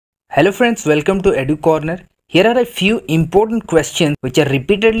Hello friends, welcome to Edu Corner. Here are a few important questions which are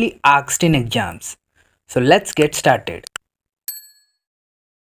repeatedly asked in exams. So let's get started.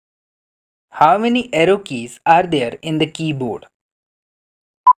 How many arrow keys are there in the keyboard?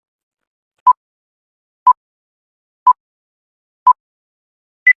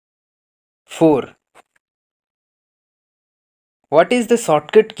 4. What is the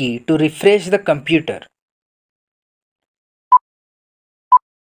shortcut key to refresh the computer?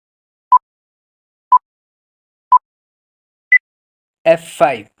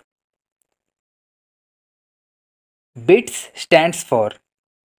 F5. Bits stands for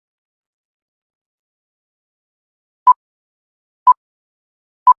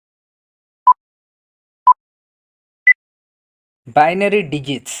binary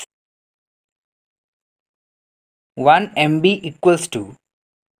digits. 1 MB equals to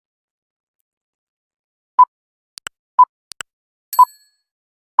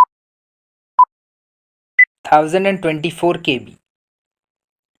 1024 KB.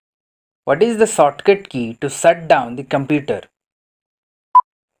 What is the shortcut key to shut down the computer?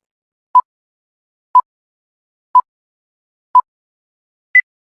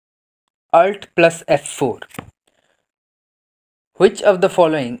 Alt plus F4. Which of the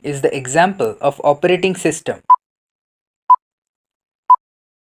following is the example of operating system?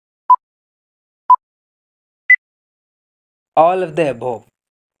 All of the above.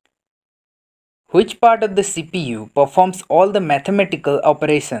 Which part of the CPU performs all the mathematical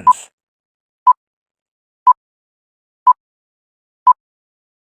operations?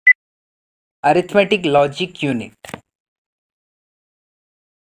 Arithmetic logic unit.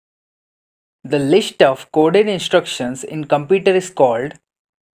 The list of coded instructions in computer is called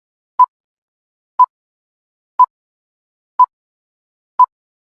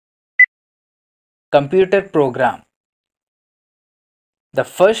computer program. The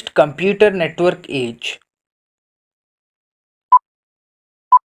first computer network is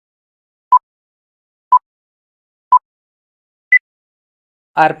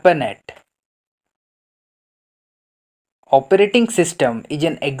ARPANET. Operating system is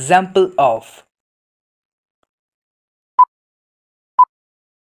an example of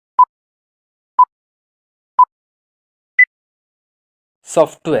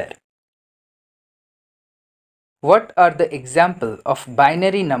software. What are the example of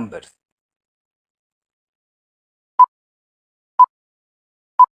binary numbers?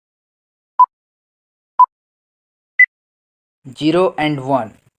 Zero and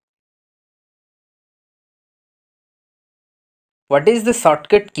 1. What is the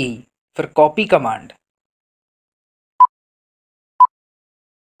shortcut key for copy command?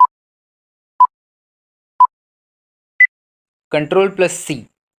 Control plus C.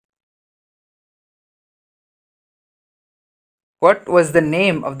 What was the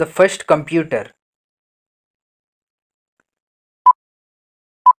name of the first computer?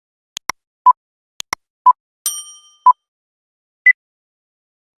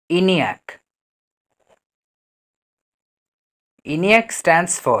 ENIAC. ENIAC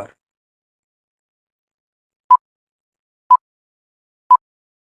stands for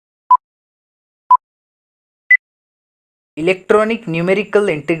Electronic Numerical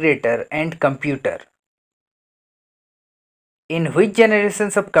Integrator and Computer. In which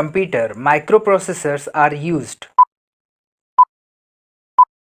generations of computer microprocessors are used?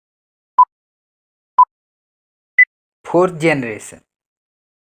 Fourth generation.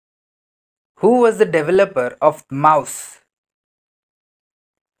 Who was the developer of mouse?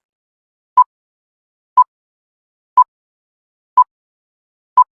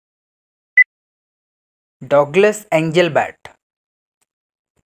 Douglas Engelbart.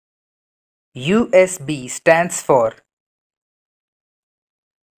 USB stands for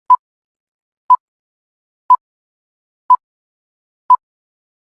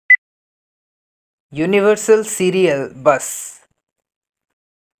Universal Serial Bus.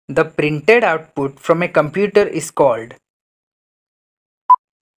 The printed output from a computer is called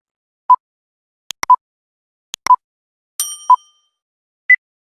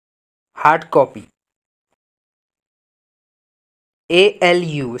hard copy.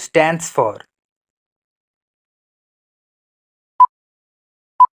 ALU stands for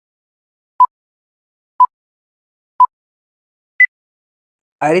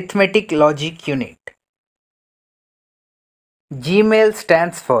Arithmetic Logic Unit. Gmail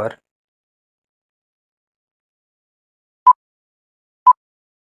stands for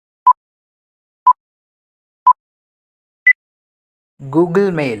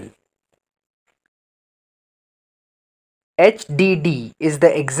Google Mail. HDD is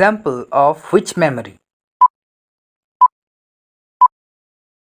the example of which memory?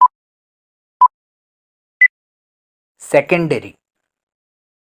 secondary.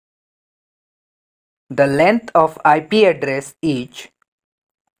 The length of IP address is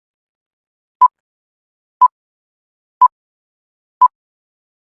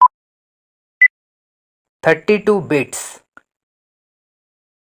 32 bits.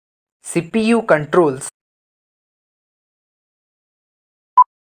 CPU controls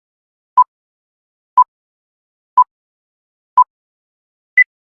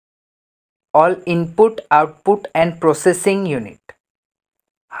all input, output and processing unit.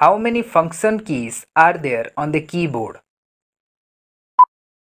 How many function keys are there on the keyboard?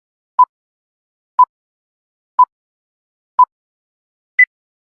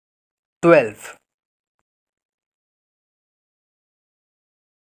 12.